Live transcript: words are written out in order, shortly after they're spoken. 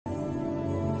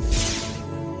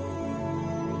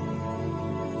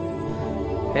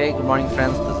Hey, good morning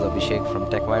friends, this is Abhishek from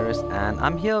TechVirus and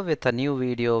I'm here with a new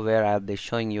video where I'll be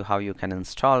showing you how you can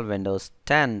install Windows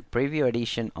 10 Preview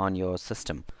Edition on your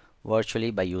system virtually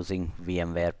by using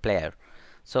VMware Player.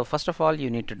 So first of all, you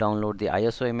need to download the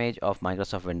ISO image of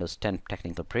Microsoft Windows 10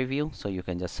 Technical Preview. So you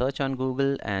can just search on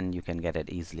Google and you can get it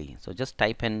easily. So just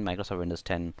type in Microsoft Windows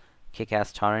 10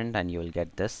 Kick-Ass Torrent and you will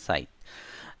get this site.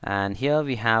 And here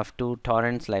we have two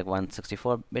torrents, like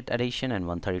 164-bit edition and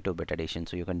 132-bit edition,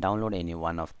 so you can download any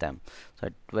one of them. So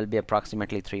it will be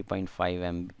approximately 3.5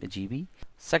 MB.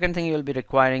 Second thing, you will be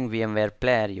requiring VMware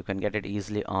Player. You can get it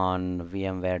easily on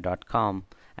vmware.com,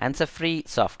 and it's a free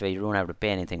software. You don't have to pay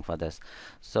anything for this.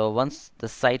 So once the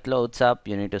site loads up,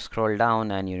 you need to scroll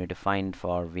down and you need to find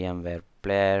for VMware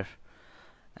Player,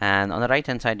 and on the right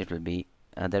hand side it will be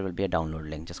there will be a download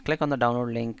link. Just click on the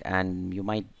download link and you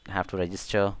might have to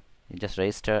register. You just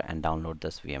register and download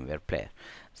this VMware Player.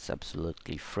 It's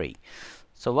absolutely free.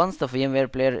 So once the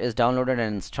VMware Player is downloaded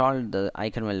and installed, the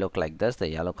icon will look like this, the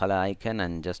yellow color icon,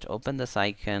 and just open this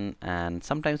icon, and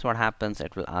sometimes what happens,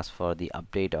 it will ask for the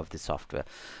update of the software.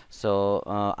 So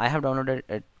I have downloaded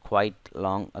it quite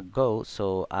long ago,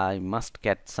 so I must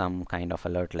get some kind of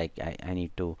alert like I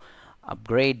need to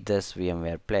upgrade this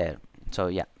VMware Player. So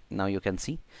yeah, now you can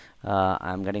see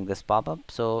I'm getting this pop-up.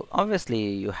 So obviously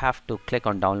you have to click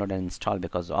on download and install,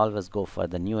 because always go for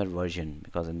the newer version,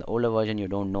 because in the older version you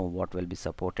don't know what will be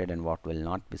supported and what will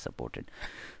not be supported.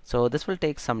 So this will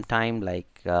take some time,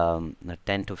 like 10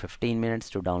 to 15 minutes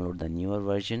to download the newer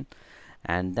version,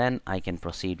 and then I can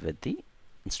proceed with the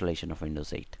installation of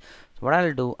Windows 8. So what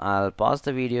I'll do, I'll pause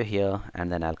the video here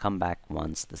and then I'll come back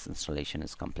once this installation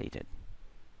is completed.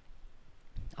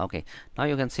 Okay, now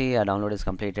you can see a download is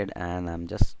completed and I'm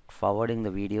just forwarding the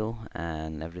video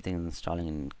and everything is installing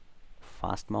in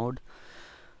fast mode.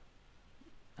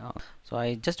 So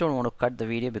I just don't want to cut the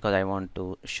video because I want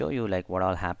to show you like what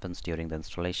all happens during the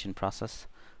installation process.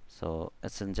 So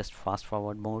it's in just fast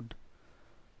forward mode.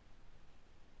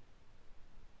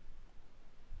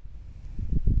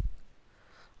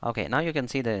 Okay, now you can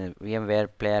see the VMware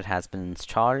Player has been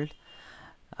installed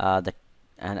and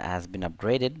has been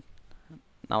upgraded.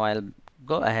 Now I'll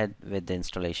go ahead with the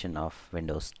installation of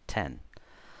Windows 10.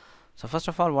 So first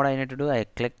of all, what I need to do, I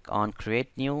click on create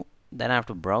new, then I have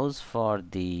to browse for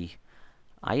the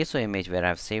ISO image where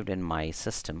I've saved in my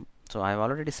system. So I've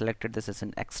already selected this as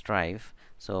an X drive.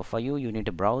 So for you, you need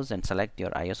to browse and select your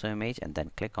ISO image and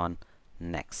then click on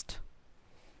next.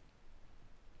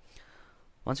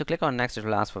 Once you click on next, it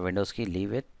will ask for Windows key.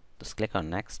 Leave it, just click on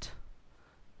next,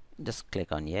 just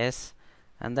click on yes,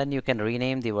 and then you can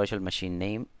rename the virtual machine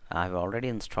name. I've already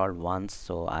installed once,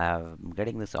 so I'm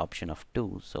getting this option of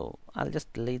 2, so I'll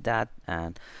just delete that,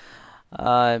 and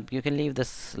you can leave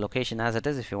this location as it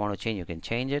is. If you want to change, you can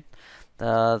change it.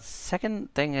 The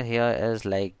second thing here is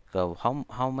like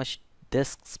how much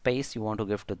disk space you want to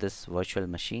give to this virtual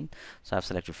machine. So I've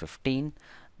selected 15.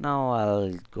 Now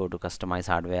I'll go to customize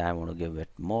hardware. I want to give it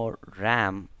more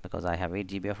RAM because I have 8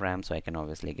 GB of RAM, so I can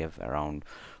obviously give around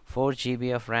 4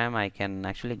 GB of RAM. I can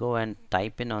actually go and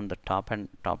type in on the top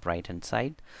right hand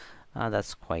side.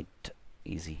 That's quite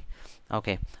easy.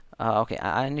 Okay, okay,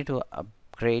 I need to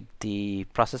upgrade the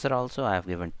processor also. I have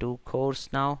given 2 cores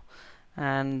now,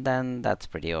 and then that's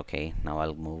pretty okay. Now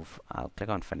I'll click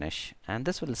on finish, and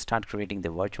this will start creating the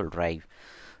virtual drive.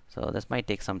 So this might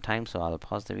take some time, so I'll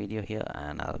pause the video here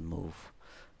and I'll move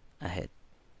ahead.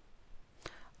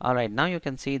 Alright, now you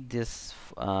can see this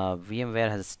VMware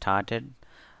has started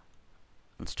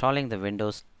installing the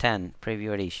Windows 10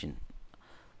 Preview Edition.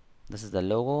 This is the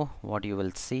logo, what you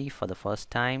will see for the first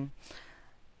time,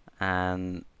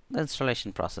 and the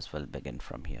installation process will begin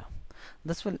from here.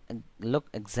 This will look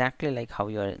exactly like how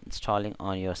you are installing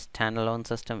on your standalone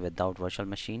system without virtual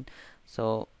machine.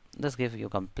 So this gives you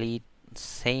complete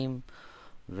same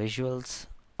visuals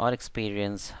or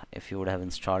experience if you would have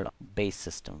installed base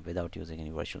system without using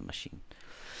any virtual machine.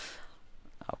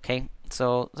 Okay,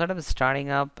 so setup is starting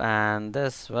up and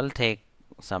this will take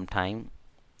some time,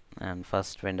 and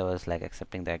first window is like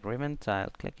accepting the agreement, so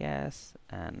I'll click yes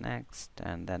and next,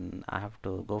 and then I have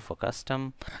to go for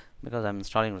custom because I'm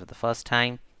installing it for the first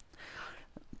time,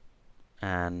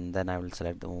 and then I will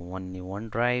select the new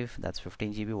OneDrive, that's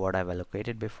 15 GB what I've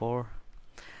allocated before.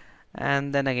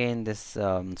 And then again this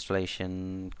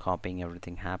installation, copying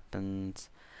everything happens,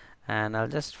 and I'll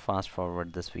just fast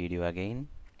forward this video again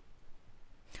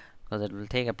because it will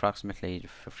take approximately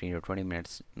 15 to 20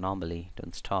 minutes normally to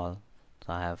install.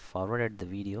 So I have forwarded the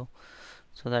video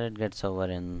so that it gets over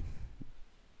in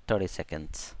 30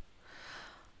 seconds.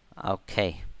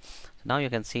 Okay, so now you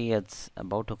can see it's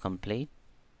about to complete.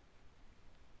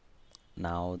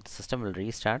 Now the system will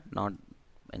restart. Not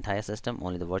entire system.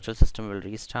 Only the virtual system will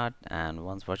restart, and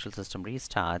once virtual system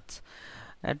restarts,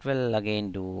 it will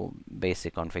again do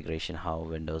basic configuration how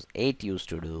Windows 8 used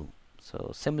to do.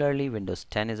 So similarly, Windows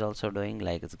 10 is also doing,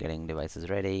 like it's getting devices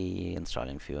ready,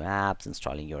 installing few apps,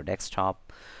 installing your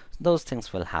desktop. Those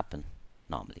things will happen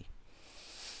normally.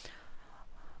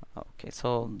 Okay,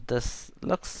 so this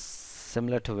looks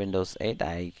similar to Windows 8.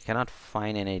 I cannot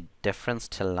find any difference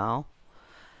till now.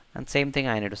 And same thing,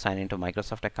 I need to sign into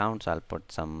Microsoft account, so I'll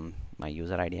put my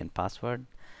user ID and password,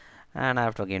 and I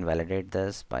have to again validate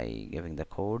this by giving the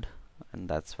code, and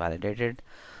that's validated.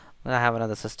 I have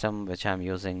another system which I'm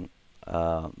using,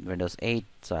 Windows 8,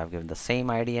 so I've given the same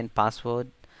ID and password,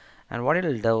 and what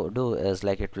it'll do is,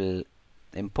 like, it will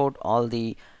import all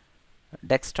the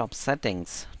desktop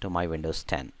settings to my Windows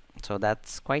 10. So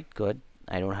that's quite good.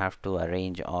 I don't have to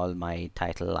arrange all my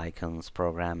title icons,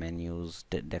 program menus,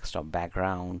 desktop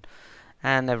background,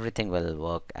 and everything will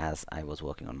work as I was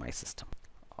working on my system.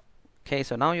 Okay,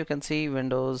 so now you can see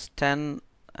Windows 10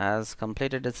 has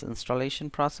completed its installation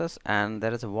process, and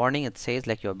there is a warning. It says,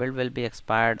 like, your build will be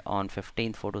expired on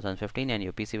 15/4/2015 and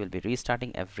your PC will be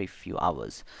restarting every few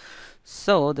hours.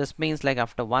 So this means, like,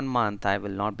 after 1 month I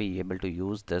will not be able to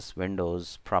use this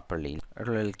Windows properly. It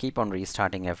will keep on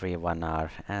restarting every 1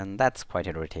 hour, and that's quite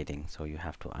irritating. So you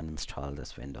have to uninstall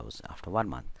this Windows after 1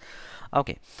 month.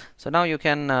 Okay, so now you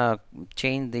can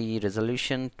change the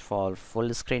resolution for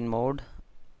full screen mode.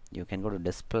 You can go to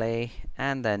display,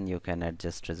 and then you can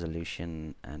adjust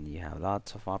resolution, and you have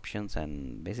lots of options.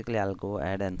 And basically I'll go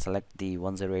ahead and select the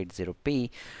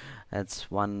 1080p.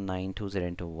 That's 1920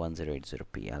 into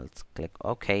 1080p. I'll click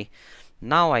OK.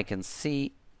 Now I can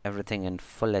see everything in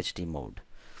full HD mode.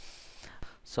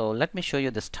 So let me show you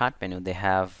the start menu. They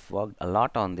have worked a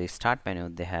lot on the start menu.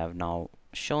 They have now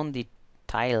shown the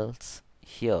tiles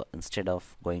here instead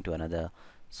of going to another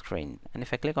screen. And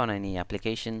if I click on any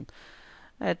application,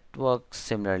 it works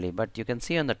similarly, but you can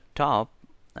see on the top,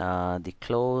 the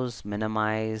close,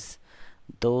 minimize,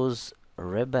 those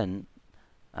ribbon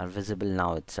are visible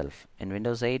now itself. In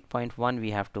Windows 8.1 we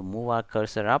have to move our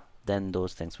cursor up, then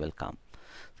those things will come.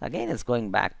 So again, it's going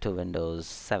back to Windows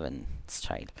 7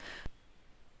 style.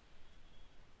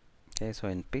 Okay, so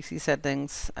in PC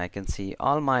settings I can see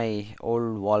all my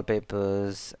old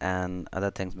wallpapers and other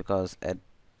things, because it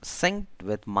synced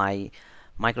with my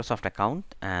Microsoft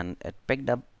account and it picked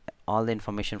up all the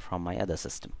information from my other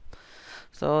system.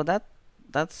 So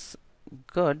that's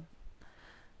good.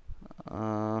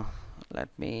 Let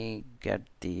me get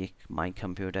my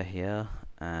computer here,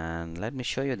 and let me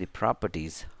show you the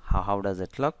properties. How does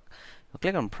it look? You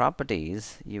click on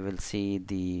properties, you will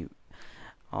see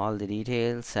all the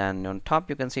details, and on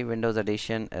top you can see Windows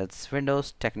Edition. It's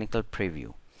Windows Technical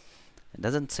Preview. It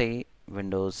doesn't say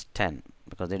Windows 10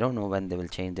 because they don't know when they will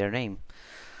change their name.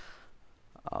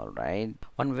 Alright,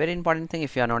 one very important thing,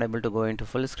 if you are not able to go into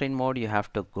full screen mode, you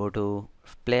have to go to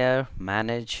Player,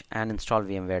 Manage, and install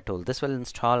VMware tool. This will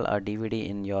install a DVD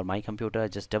in your My Computer.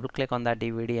 Just double click on that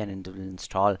DVD and it will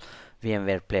install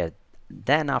VMware Player.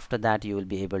 Then after that you will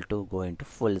be able to go into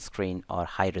full screen or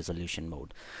high resolution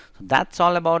mode. So that's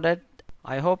all about it.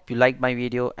 I hope you liked my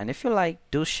video, and if you like,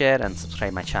 do share and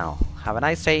subscribe my channel. Have a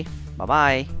nice day. Bye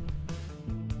bye.